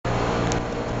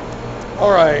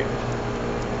Alright,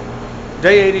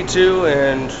 day 82,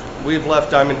 and we've left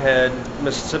Diamond Head,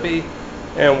 Mississippi,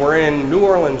 and we're in New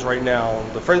Orleans right now,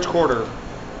 the French Quarter,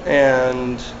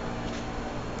 and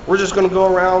we're just going to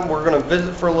go around. We're going to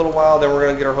visit for a little while, then we're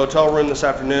going to get our hotel room this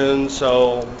afternoon.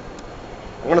 So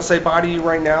I'm going to say bye to you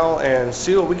right now and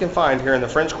see what we can find here in the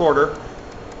French Quarter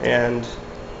and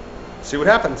see what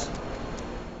happens.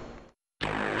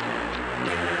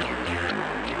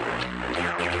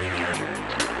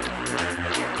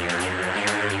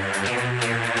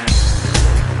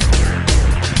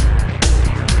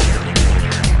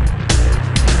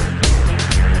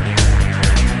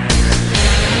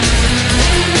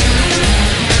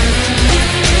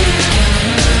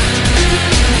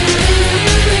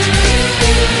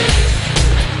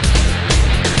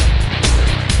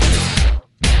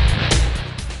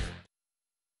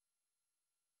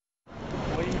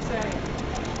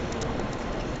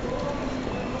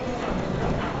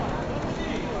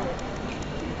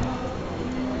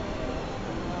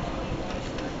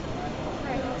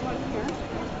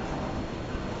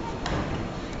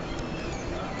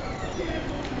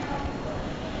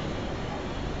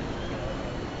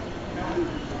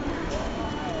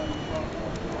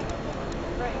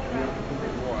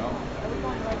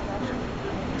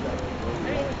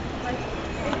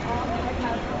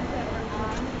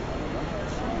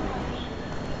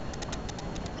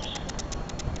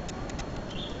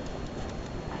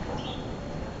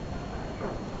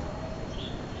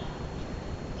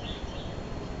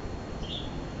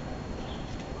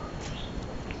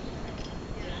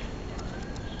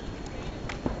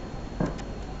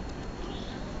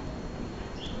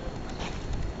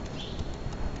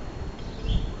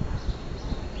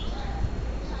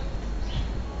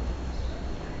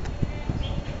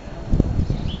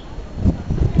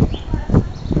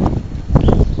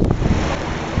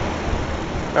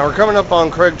 Now we're coming up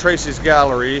on Craig Tracy's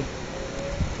gallery,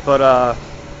 but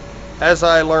as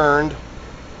I learned,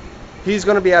 he's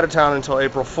going to be out of town until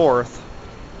April 4th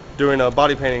doing a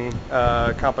body painting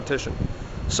competition.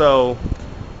 So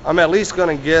I'm at least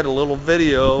going to get a little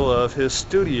video of his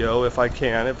studio if I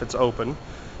can, if it's open.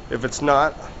 If it's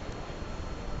not,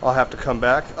 I'll have to come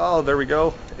back. Oh, there we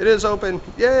go. It is open.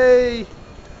 Yay!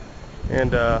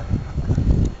 And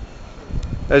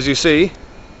as you see,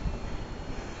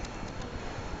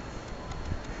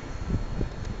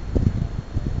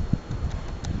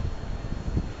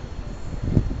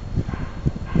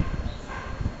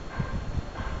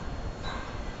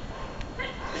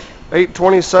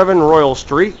 (827) Royal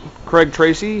Street, Craig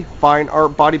Tracy Fine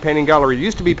Art Body Painting Gallery. It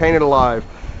used to be Painted Alive.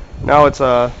 Now it's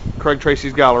Craig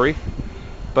Tracy's gallery.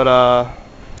 But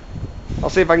I'll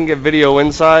see if I can get video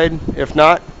inside. If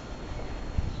not,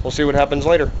 we'll see what happens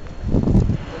later.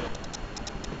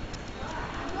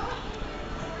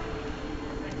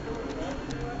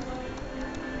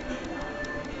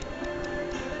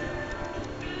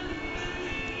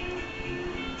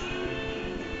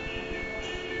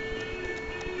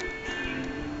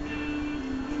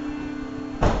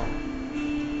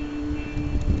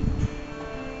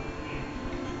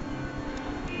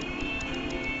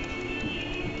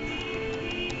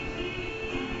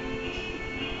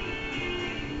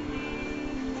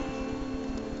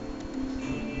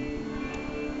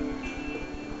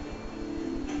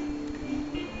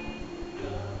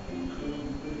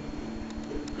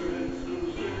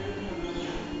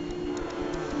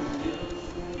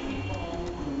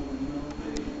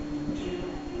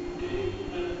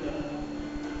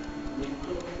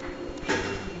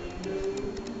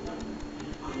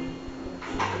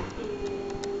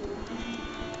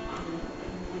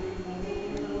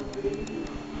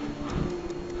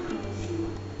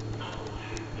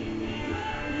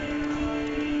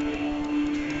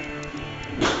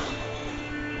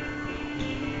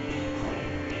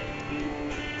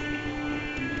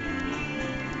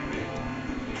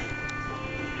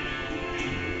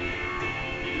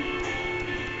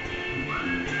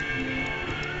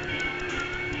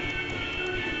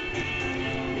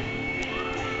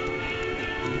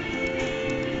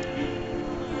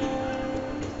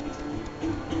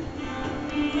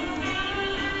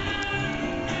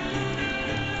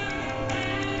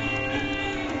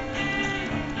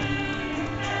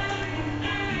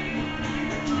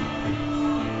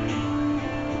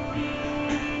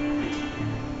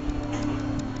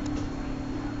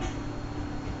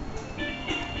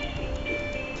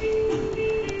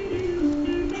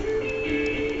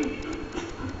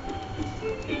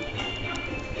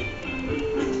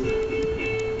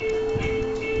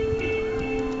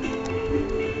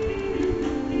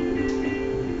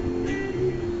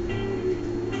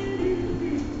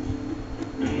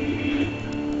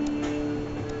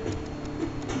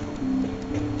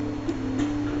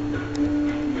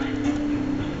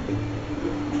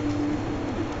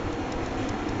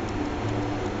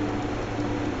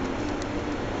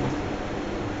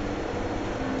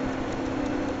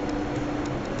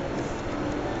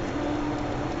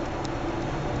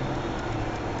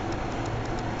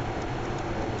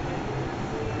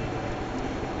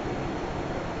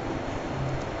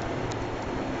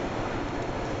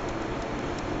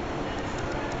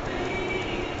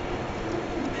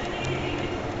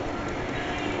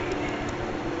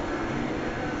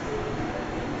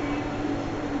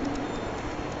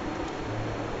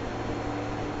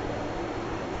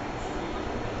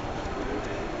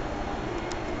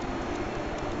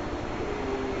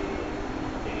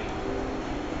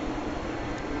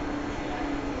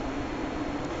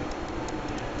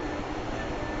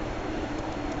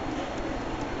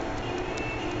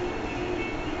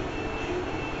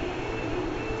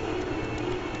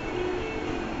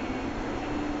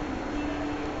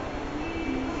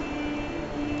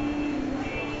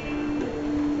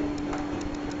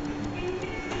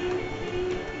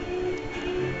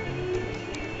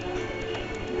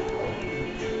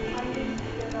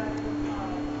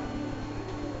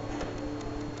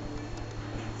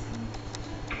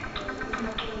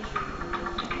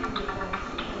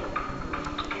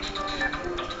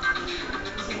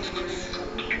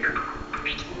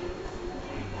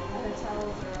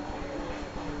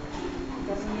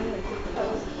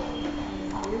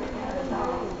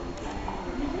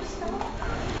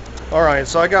 Alright,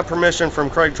 so I got permission from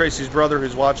Craig Tracy's brother,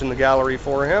 who's watching the gallery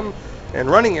for him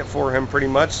and running it for him pretty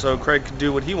much, so Craig can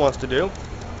do what he wants to do.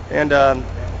 And I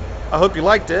hope you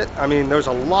liked it. I mean, there's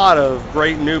a lot of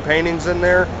great new paintings in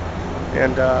there,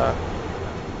 and I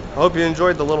hope you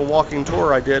enjoyed the little walking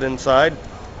tour I did inside.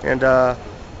 And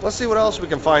let's see what else we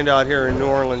can find out here in New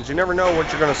Orleans. You never know what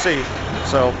you're going to see,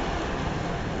 so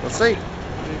let's see.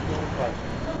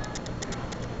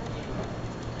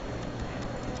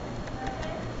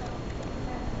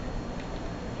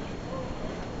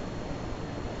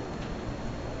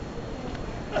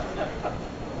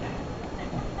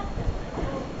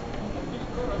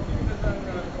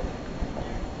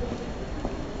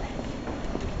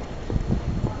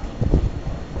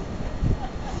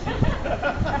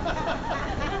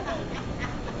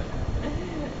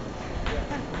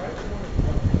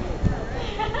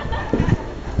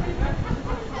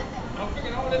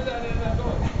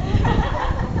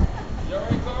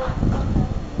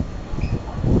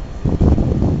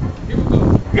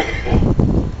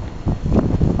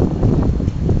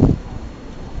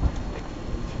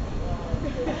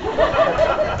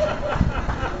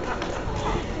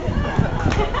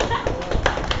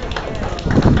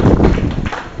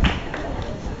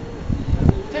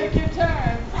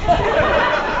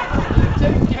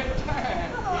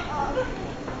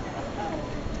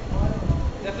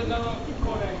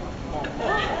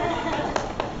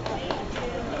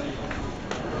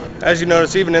 As you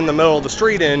notice, even in the middle of the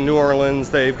street in New Orleans,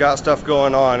 they've got stuff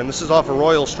going on, and this is off of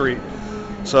Royal Street.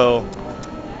 So,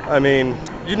 I mean,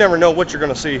 you never know what you're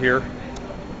going to see here.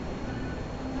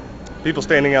 People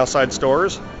standing outside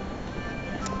stores.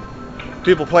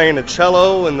 People playing a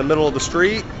cello in the middle of the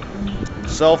street.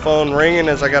 Cell phone ringing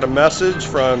as I got a message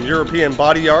from European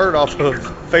Body Art off of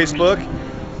Facebook.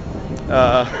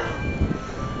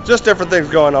 Just different things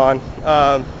going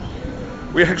on.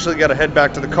 We actually got to head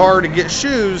back to the car to get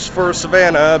shoes for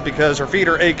Savannah because her feet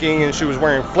are aching and she was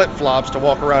wearing flip-flops to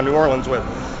walk around New Orleans with.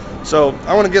 So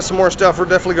I want to get some more stuff. We're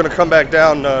definitely going to come back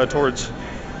down towards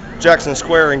Jackson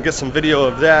Square and get some video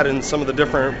of that and some of the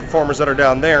different performers that are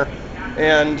down there.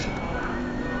 And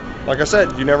like I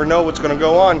said, you never know what's going to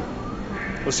go on.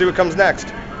 We'll see what comes next.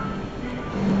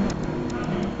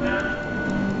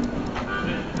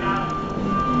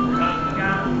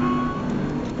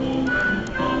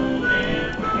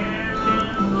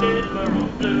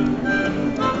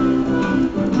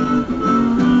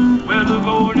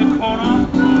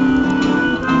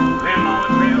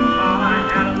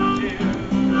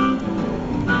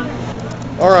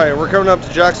 Alright, we're coming up to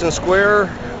Jackson Square,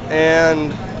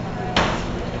 and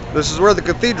this is where the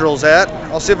cathedral's at.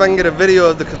 I'll see if I can get a video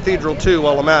of the cathedral too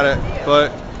while I'm at it,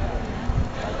 but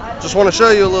just want to show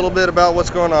you a little bit about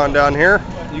what's going on down here.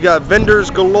 You got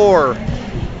vendors galore.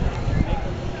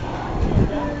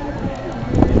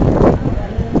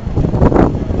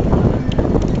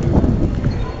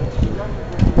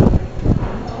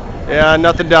 Yeah,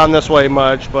 nothing down this way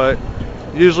much, but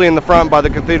usually in the front by the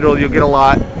cathedral you'll get a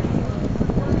lot.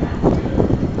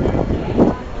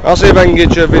 I'll see if I can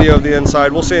get you a video of the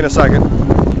inside. We'll see in a second.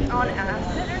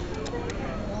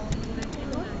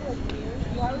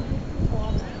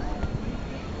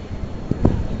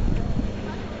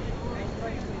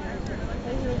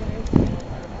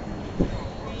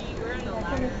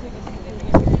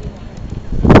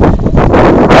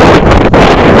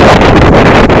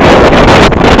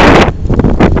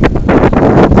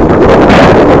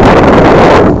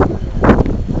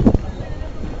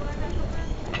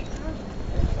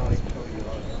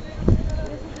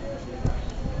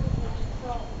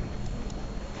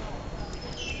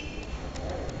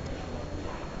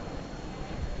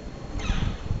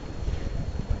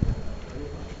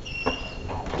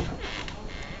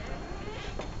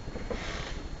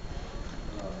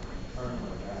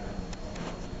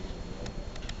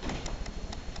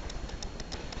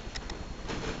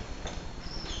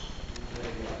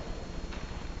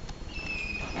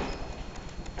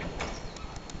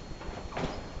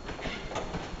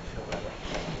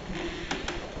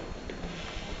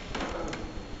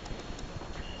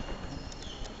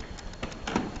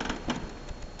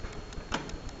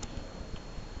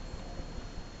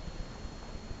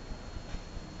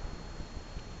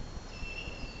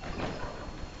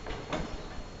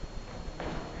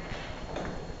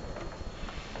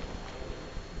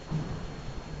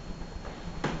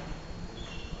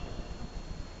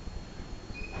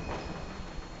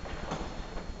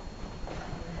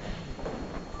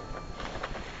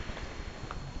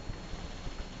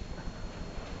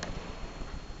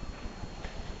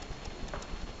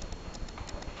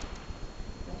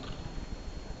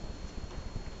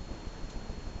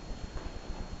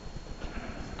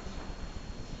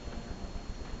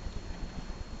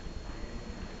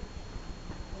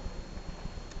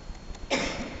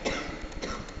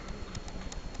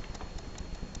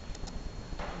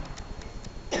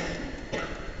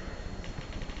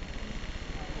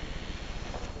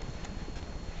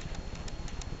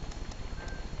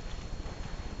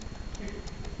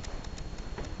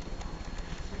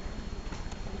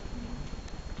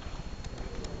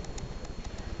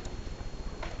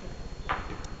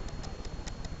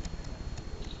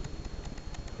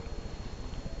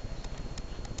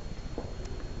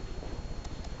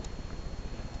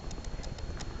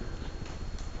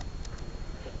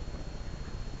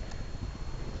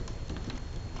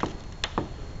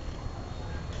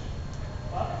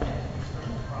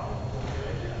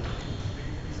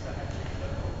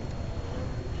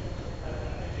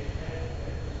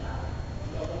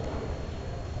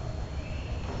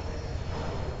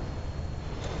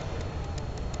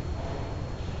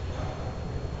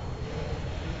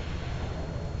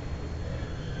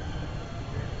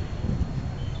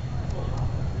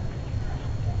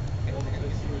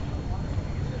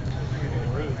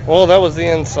 Well, that was the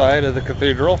inside of the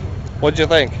cathedral. What'd you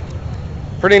think?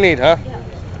 Pretty neat, huh?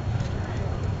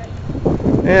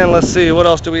 And let's see, what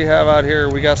else do we have out here?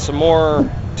 We got some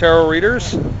more tarot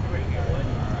readers.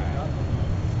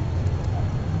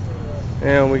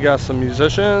 And we got some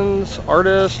musicians,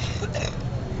 artists.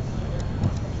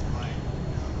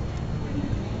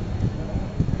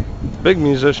 Big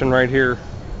musician right here.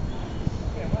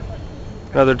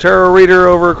 Another tarot reader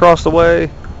over across the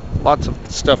way. Lots of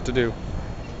stuff to do.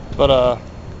 But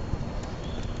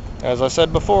as I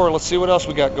said before, let's see what else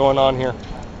we got going on here.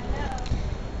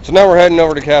 So now we're heading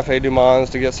over to Cafe Du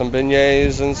Monde to get some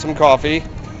beignets and some coffee.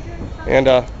 And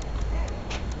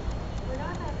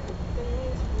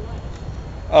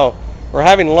oh, we're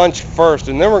having lunch first,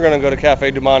 and then we're going to go to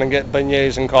Cafe Du Monde and get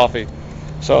beignets and coffee.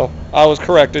 So I was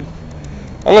corrected.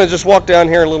 I'm going to just walk down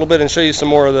here a little bit and show you some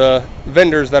more of the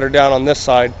vendors that are down on this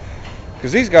side,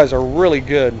 because these guys are really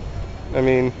good. I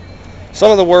mean, some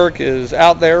of the work is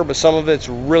out there, but some of it's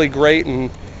really great,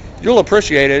 and you'll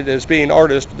appreciate it as being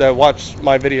artists that watch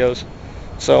my videos.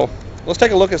 So let's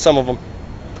take a look at some of them.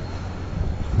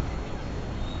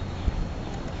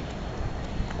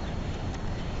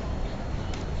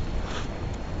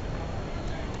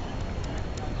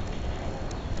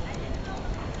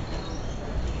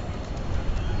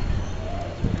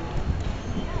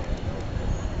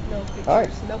 Hi.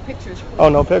 No pictures. Please. Oh,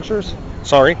 no pictures?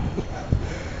 Sorry.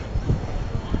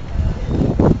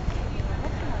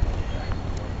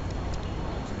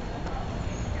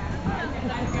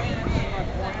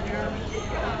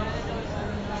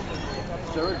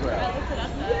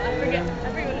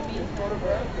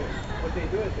 What they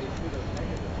do is they shoot a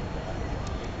negative.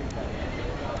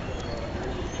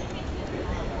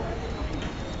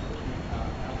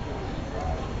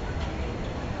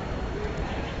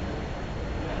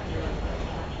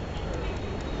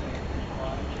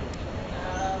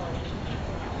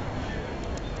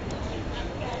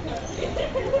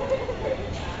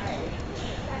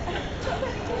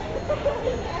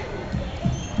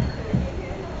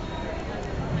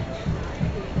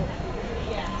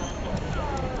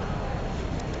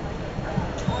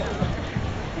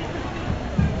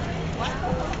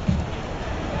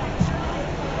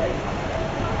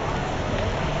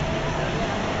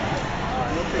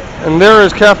 And there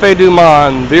is Cafe Du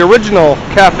Monde, the original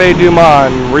Cafe Du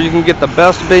Monde, where you can get the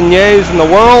best beignets in the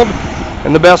world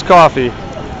and the best coffee.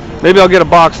 Maybe I'll get a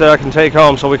box that I can take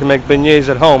home so we can make beignets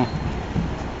at home.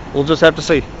 We'll just have to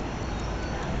see.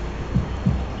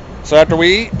 So after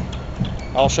we eat,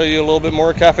 I'll show you a little bit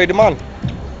more of Cafe Du Monde.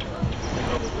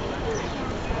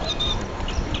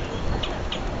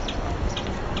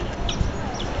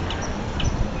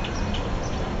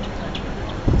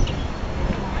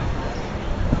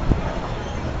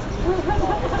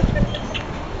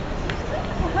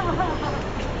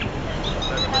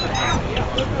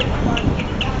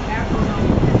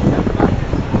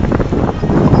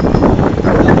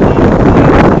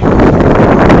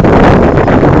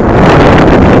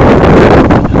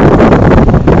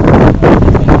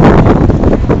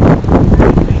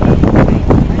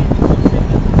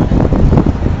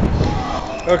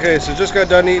 Okay, so just got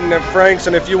done eating at Frank's,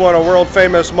 and if you want a world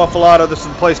famous muffalata, this is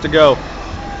the place to go.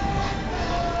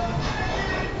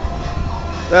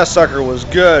 That sucker was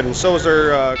good, and so was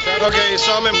their Okay,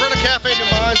 so I'm in front of Cafe Du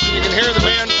Monde, and you can hear the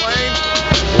band playing.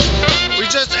 We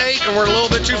just ate, and we're a little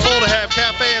bit too full to have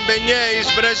cafe and beignets,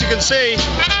 but as you can see,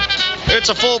 it's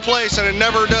a full place, and it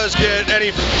never does get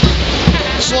any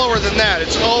slower than that.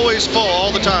 It's always full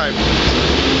all the time.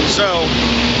 So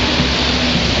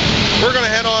we're gonna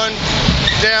head on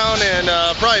down and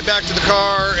probably back to the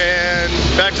car and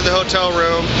back to the hotel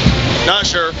room. Not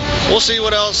sure. We'll see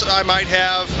what else I might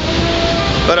have.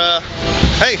 But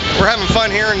hey, we're having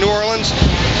fun here in New Orleans,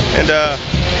 and a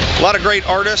lot of great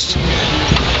artists,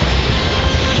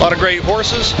 a lot of great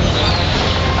horses,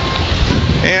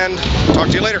 and talk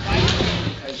to you later.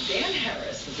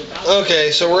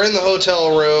 Okay, so we're in the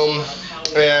hotel room,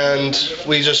 and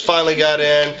we just finally got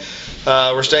in.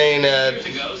 We're staying at,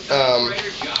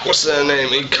 what's the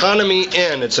name? Economy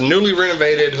Inn. It's a newly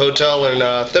renovated hotel in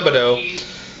Thibodaux,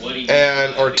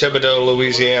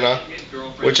 Louisiana,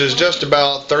 which is just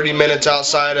about 30 minutes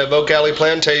outside of Oak Alley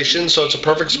Plantation, so it's a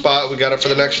perfect spot. We got it for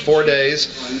the next 4 days,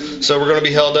 so we're going to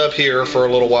be held up here for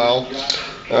a little while.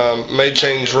 May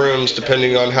change rooms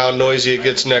depending on how noisy it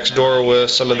gets next door with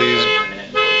some of these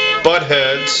butt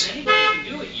heads.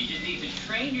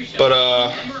 But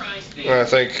I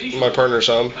think my partner's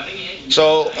home.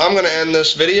 So I'm going to end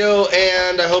this video,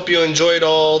 and I hope you enjoyed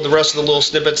all the rest of the little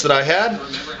snippets that I had.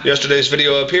 Yesterday's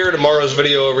video up here, tomorrow's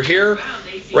video over here.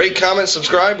 Rate, comment,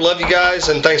 subscribe. Love you guys,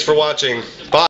 and thanks for watching. Bye.